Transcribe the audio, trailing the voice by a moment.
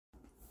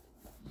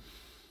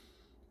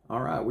All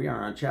right, we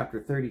are on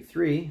chapter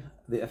 33,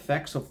 the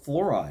effects of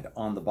fluoride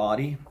on the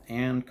body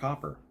and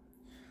copper.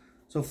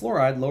 So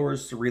fluoride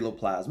lowers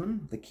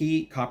ceruloplasmin, the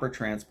key copper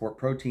transport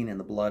protein in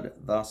the blood,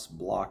 thus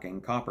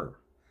blocking copper.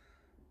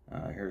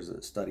 Here's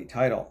a study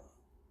title.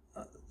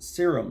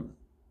 Serum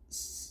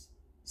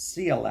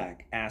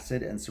sialic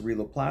acid and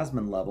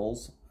ceruloplasmin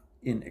levels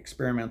in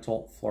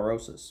experimental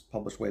fluorosis,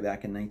 published way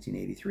back in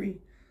 1983.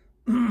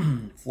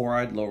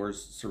 Fluoride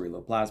lowers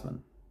ceruloplasmin.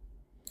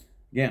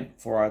 Again,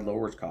 fluoride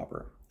lowers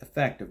copper.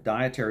 Effect of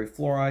dietary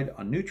fluoride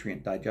on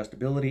nutrient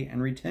digestibility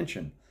and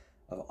retention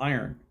of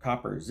iron,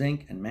 copper,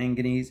 zinc, and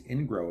manganese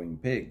in growing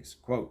pigs.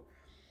 Quote,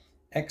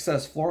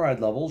 excess fluoride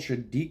levels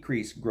should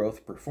decrease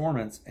growth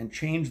performance and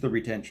change the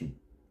retention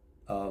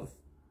of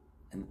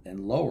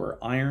and lower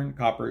iron,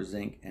 copper,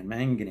 zinc, and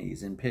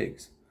manganese in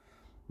pigs.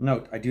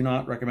 Note, I do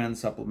not recommend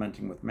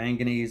supplementing with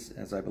manganese,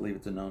 as I believe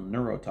it's a known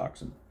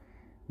neurotoxin.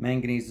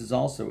 Manganese is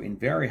also in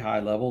very high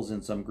levels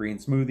in some green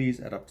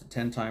smoothies at up to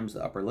 10 times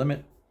the upper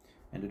limit,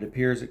 and it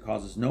appears it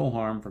causes no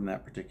harm from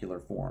that particular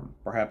form.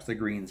 Perhaps the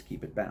greens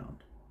keep it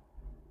bound.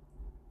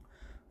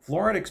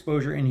 Fluoride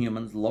exposure in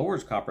humans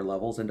lowers copper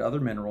levels and other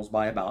minerals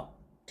by about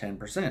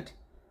 10%.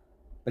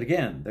 But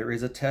again, there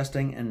is a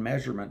testing and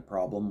measurement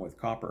problem with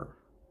copper.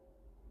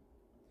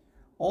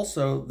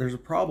 Also, there's a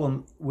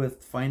problem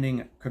with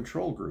finding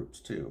control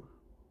groups too.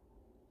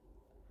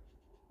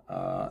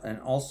 And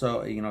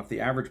also, if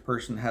the average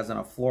person has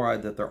enough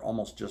fluoride that they're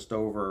almost just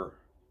over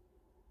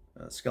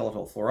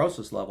skeletal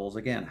fluorosis levels,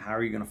 again, how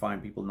are you going to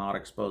find people not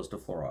exposed to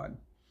fluoride?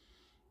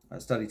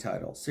 Study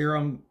title,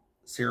 Serum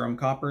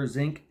copper,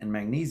 zinc, and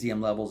magnesium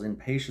levels in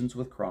patients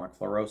with chronic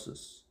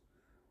fluorosis.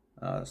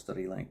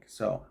 Study link.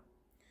 So,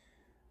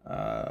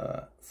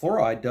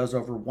 fluoride does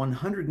over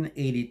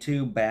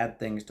 182 bad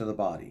things to the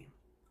body.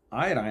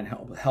 Iodine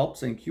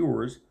helps and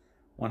cures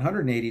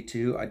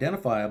 182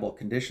 identifiable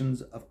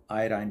conditions of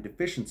iodine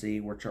deficiency,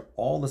 which are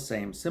all the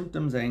same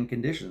symptoms and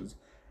conditions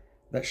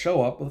that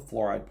show up with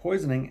fluoride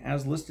poisoning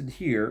as listed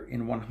here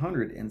in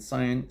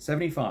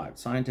 175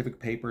 scientific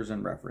papers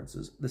and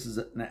references. This is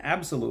an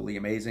absolutely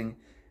amazing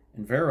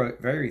and very,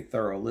 very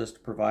thorough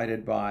list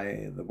provided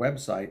by the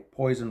website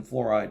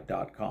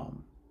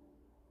poisonfluoride.com.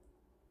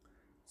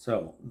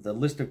 So the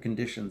list of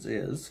conditions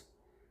is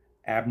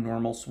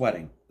abnormal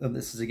sweating.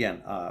 This is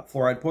again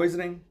fluoride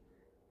poisoning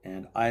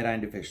and iodine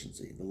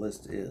deficiency. The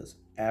list is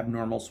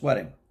abnormal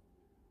sweating,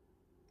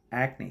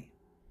 acne,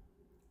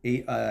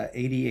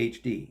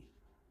 ADHD,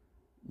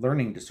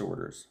 learning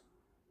disorders,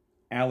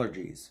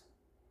 allergies,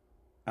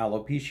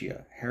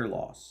 alopecia, hair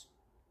loss,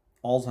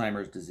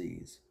 Alzheimer's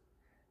disease,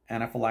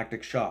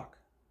 anaphylactic shock,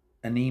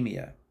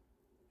 anemia,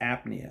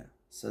 apnea,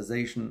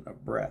 cessation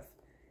of breath,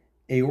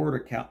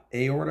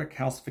 aorta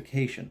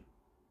calcification,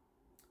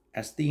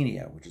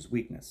 asthenia, which is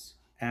weakness,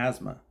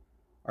 asthma,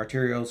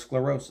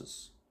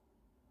 arteriosclerosis,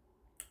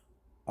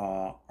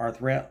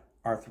 arthralgia,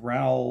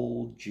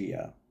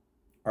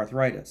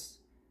 arthritis,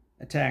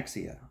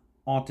 ataxia,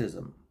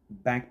 autism,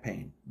 back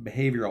pain,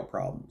 behavioral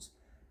problems,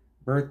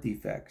 birth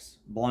defects,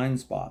 blind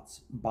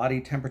spots, body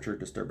temperature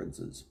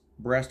disturbances,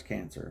 breast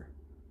cancer,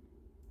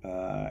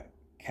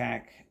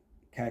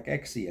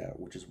 cachexia,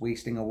 which is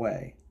wasting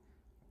away,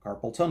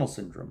 carpal tunnel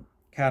syndrome,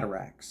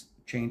 cataracts,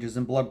 changes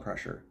in blood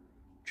pressure,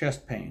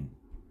 chest pain,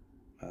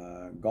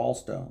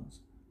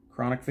 gallstones,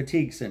 chronic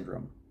fatigue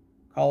syndrome,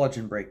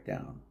 collagen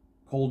breakdown,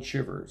 cold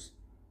shivers,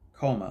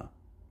 coma,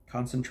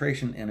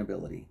 concentration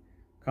inability,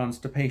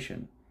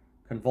 constipation,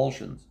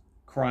 convulsions,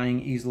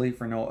 crying easily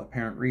for no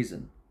apparent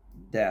reason,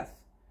 death,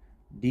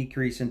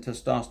 decrease in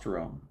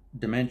testosterone,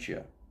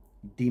 dementia,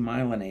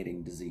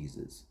 demyelinating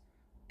diseases,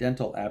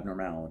 dental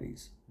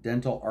abnormalities,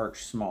 dental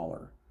arch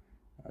smaller,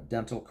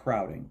 dental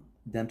crowding,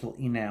 dental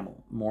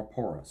enamel more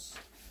porous,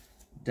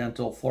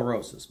 dental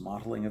fluorosis,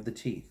 mottling of the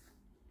teeth,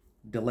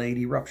 delayed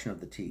eruption of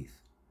the teeth,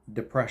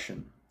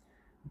 depression,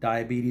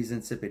 diabetes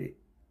insipidus,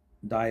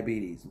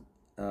 diabetes,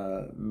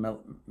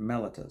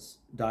 mellitus,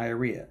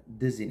 diarrhea,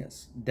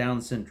 dizziness,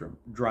 Down syndrome,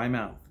 dry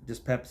mouth,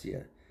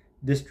 dyspepsia,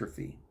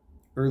 dystrophy,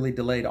 early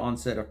delayed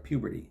onset of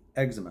puberty,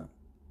 eczema,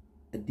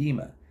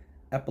 edema,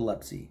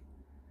 epilepsy,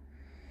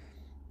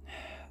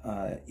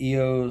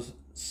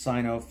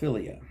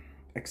 eosinophilia,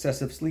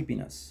 excessive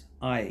sleepiness,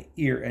 eye,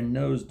 ear, and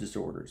nose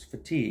disorders,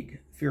 fatigue,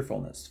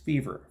 fearfulness,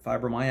 fever,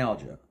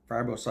 fibromyalgia,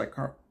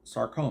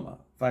 fibrosarcoma,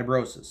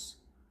 fibrosis,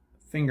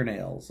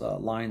 fingernails,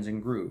 lines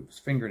and grooves,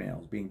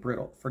 fingernails being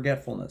brittle,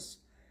 forgetfulness,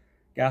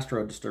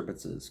 gastro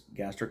disturbances,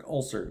 gastric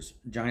ulcers,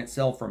 giant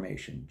cell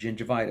formation,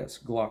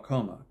 gingivitis,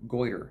 glaucoma,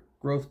 goiter,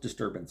 growth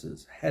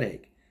disturbances,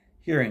 headache,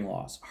 hearing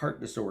loss, heart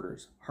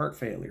disorders, heart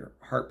failure,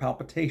 heart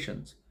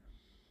palpitations,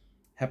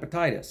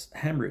 hepatitis,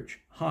 hemorrhage,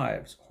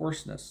 hives,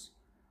 hoarseness,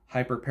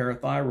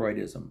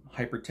 hyperparathyroidism,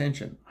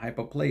 hypertension,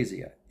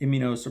 hypoplasia,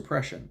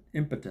 immunosuppression,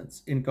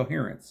 impotence,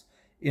 incoherence,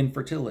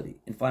 infertility,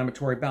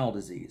 inflammatory bowel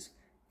disease,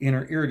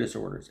 inner ear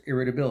disorders,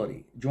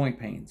 irritability, joint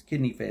pains,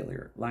 kidney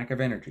failure, lack of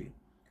energy,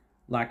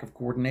 lack of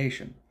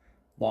coordination,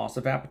 loss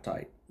of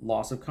appetite,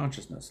 loss of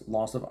consciousness,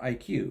 loss of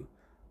IQ,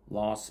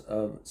 loss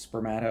of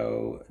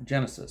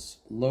spermatogenesis,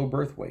 low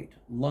birth weight,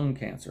 lung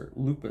cancer,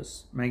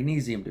 lupus,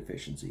 magnesium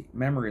deficiency,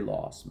 memory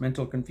loss,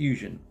 mental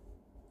confusion,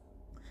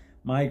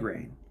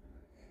 migraine,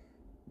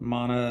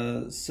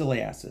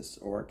 monocyliasis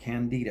or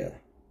candida,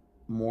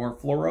 more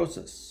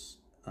fluorosis,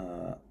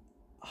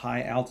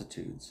 high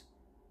altitudes,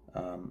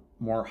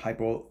 more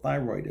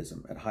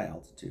hypothyroidism at high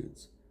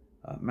altitudes,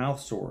 mouth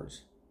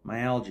sores,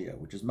 myalgia,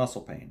 which is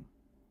muscle pain,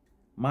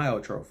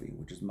 myotrophy,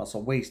 which is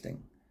muscle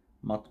wasting,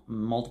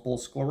 multiple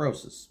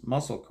sclerosis,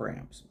 muscle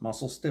cramps,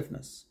 muscle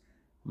stiffness,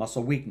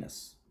 muscle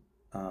weakness,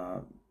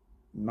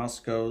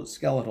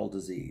 musculoskeletal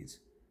disease,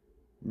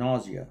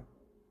 nausea,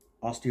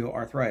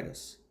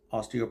 osteoarthritis,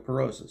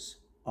 osteoporosis,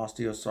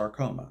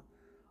 osteosarcoma,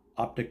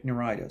 optic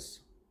neuritis,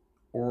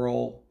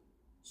 oral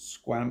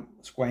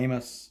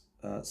squamous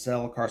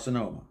cell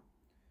carcinoma,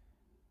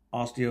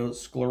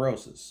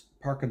 osteosclerosis,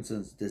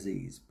 Parkinson's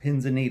disease,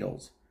 pins and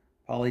needles,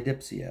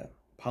 polydipsia,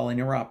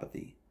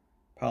 polyneuropathy,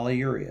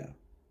 polyuria,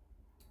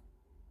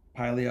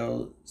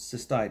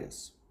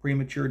 pileocystitis,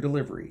 premature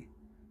delivery,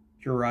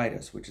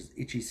 pruritus, which is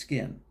itchy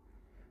skin,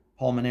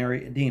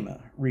 pulmonary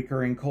edema,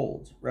 recurring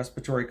colds,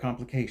 respiratory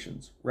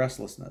complications,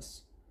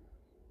 restlessness,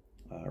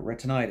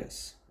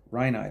 retinitis,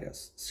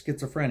 rhinitis,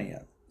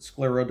 schizophrenia,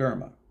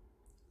 scleroderma,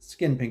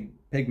 skin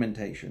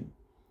pigmentation,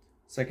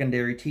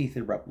 secondary teeth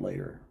erupt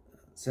later,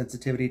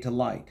 sensitivity to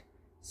light,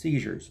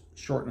 seizures,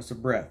 shortness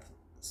of breath,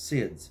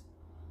 SIDS,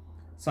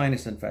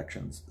 sinus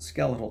infections,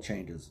 skeletal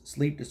changes,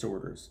 sleep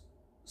disorders,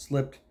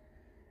 slipped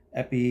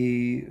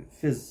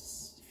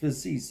epiphysis,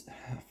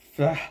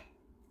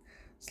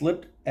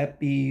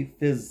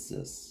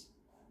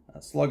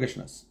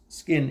 sluggishness,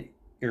 skin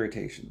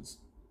irritations,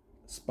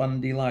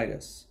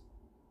 spondylitis,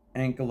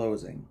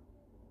 ankylosing,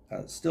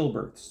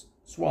 stillbirths,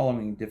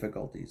 swallowing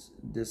difficulties,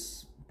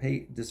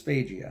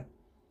 dysphagia,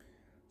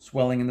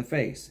 swelling in the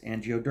face,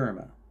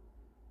 angioderma,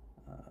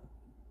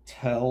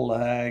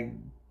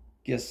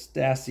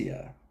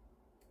 telangiectasia,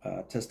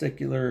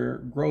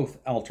 testicular growth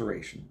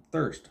alteration,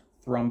 thirst,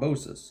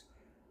 thrombosis,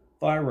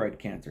 thyroid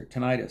cancer,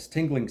 tinnitus,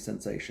 tingling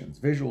sensations,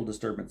 visual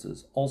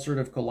disturbances,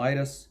 ulcerative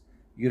colitis,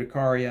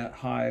 urticaria,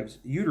 hives,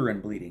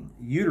 uterine bleeding,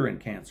 uterine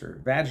cancer,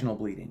 vaginal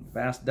bleeding,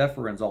 vas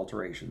deferens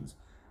alterations,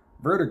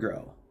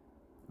 vertigo,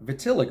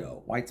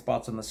 vitiligo, white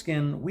spots on the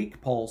skin, weak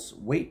pulse,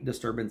 weight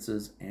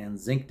disturbances, and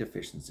zinc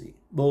deficiency.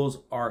 Those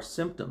are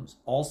symptoms,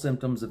 all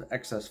symptoms of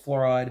excess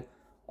fluoride,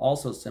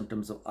 also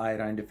symptoms of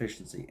iodine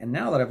deficiency. And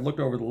now that I've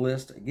looked over the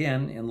list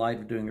again in light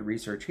of doing the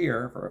research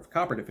here for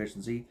copper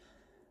deficiency,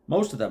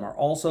 most of them are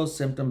also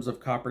symptoms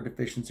of copper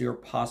deficiency or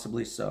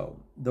possibly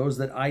so. Those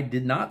that I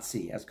did not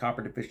see as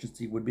copper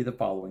deficiency would be the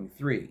following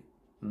three: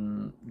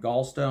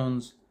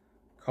 gallstones,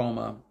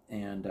 coma,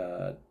 and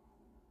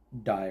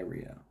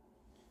diarrhea.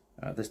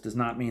 This does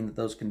not mean that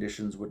those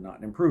conditions would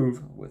not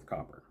improve with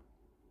copper.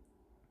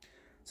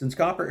 Since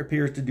copper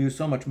appears to do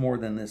so much more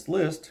than this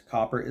list,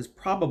 copper is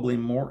probably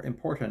more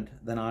important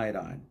than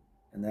iodine.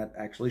 And that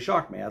actually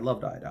shocked me. I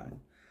loved iodine.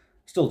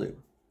 Still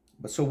do.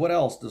 But so what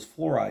else does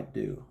fluoride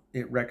do?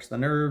 It wrecks the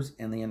nerves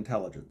and the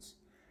intelligence.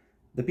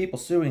 The people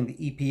suing the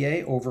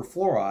EPA over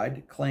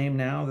fluoride claim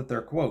now that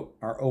there, quote,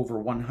 are over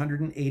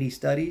 180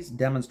 studies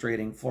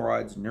demonstrating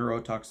fluoride's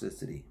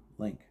neurotoxicity.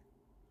 Link.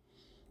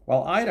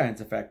 While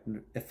iodine's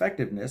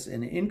effectiveness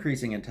in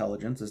increasing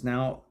intelligence is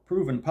now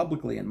proven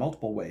publicly in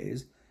multiple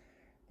ways,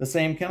 the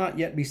same cannot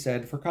yet be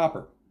said for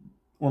copper.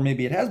 Or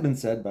maybe it has been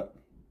said, but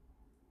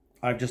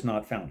I've just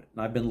not found it,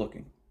 and I've been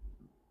looking.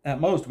 At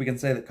most, we can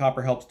say that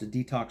copper helps to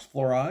detox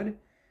fluoride,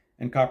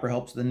 and copper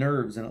helps the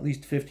nerves in at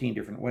least 15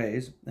 different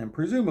ways, and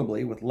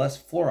presumably with less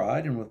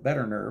fluoride and with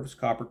better nerves,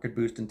 copper could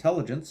boost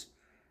intelligence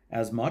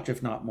as much,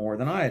 if not more,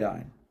 than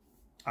iodine.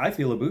 I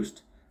feel a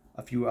boost.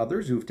 A few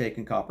others who've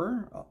taken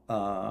copper,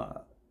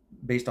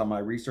 based on my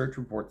research,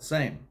 report the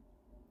same.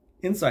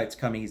 Insights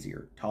come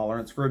easier.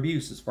 Tolerance for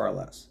abuse is far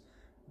less.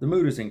 The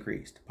mood is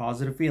increased.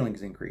 Positive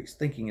feelings increase.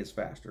 Thinking is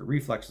faster.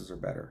 Reflexes are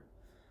better.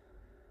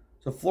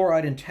 So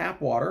fluoride in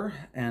tap water,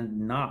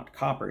 and not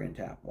copper in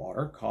tap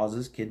water,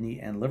 causes kidney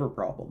and liver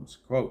problems.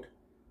 Quote,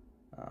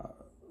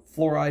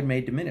 fluoride may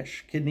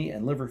diminish kidney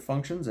and liver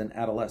functions in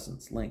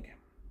adolescence. Link.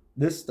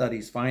 This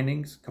study's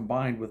findings,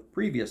 combined with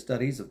previous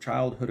studies of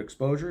childhood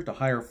exposure to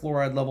higher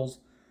fluoride levels,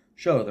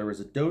 show there is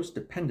a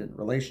dose-dependent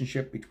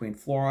relationship between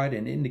fluoride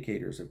and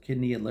indicators of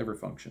kidney and liver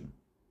function.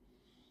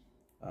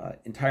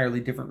 Entirely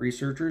different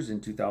researchers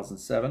in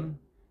 2007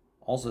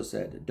 also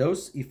said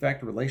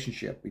dose-effect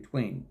relationship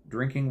between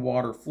drinking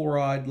water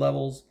fluoride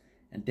levels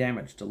and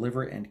damage to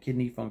liver and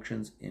kidney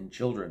functions in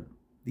children.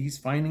 These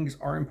findings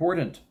are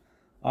important.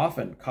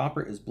 Often,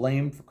 copper is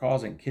blamed for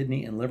causing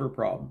kidney and liver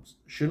problems.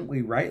 Shouldn't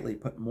we rightly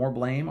put more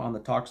blame on the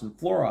toxin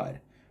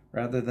fluoride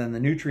rather than the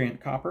nutrient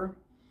copper?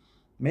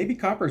 Maybe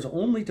copper is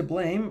only to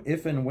blame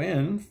if and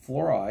when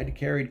fluoride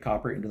carried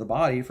copper into the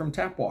body from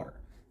tap water,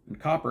 and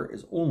copper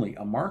is only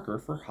a marker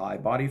for high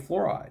body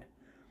fluoride.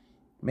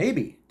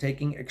 Maybe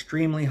taking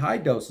extremely high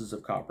doses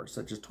of copper,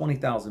 such as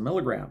 20,000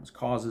 milligrams,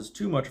 causes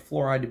too much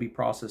fluoride to be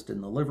processed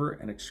in the liver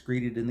and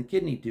excreted in the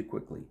kidney too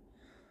quickly.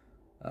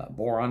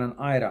 Boron and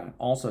iodine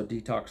also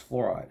detox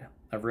fluoride.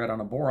 I've read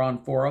on a boron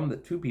forum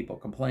that 2 people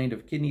complained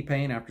of kidney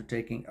pain after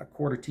taking a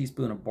 1/4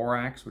 teaspoon of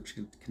borax, which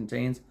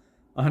contains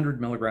 100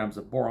 milligrams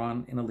of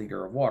boron in a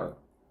liter of water.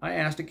 I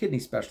asked a kidney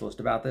specialist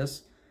about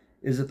this.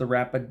 Is it the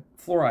rapid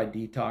fluoride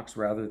detox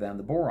rather than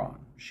the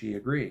boron? She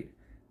agreed.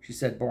 She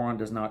said boron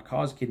does not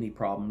cause kidney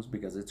problems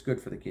because it's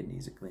good for the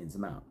kidneys. It cleans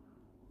them out.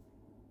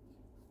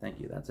 Thank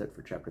you. That's it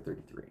for chapter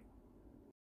 33.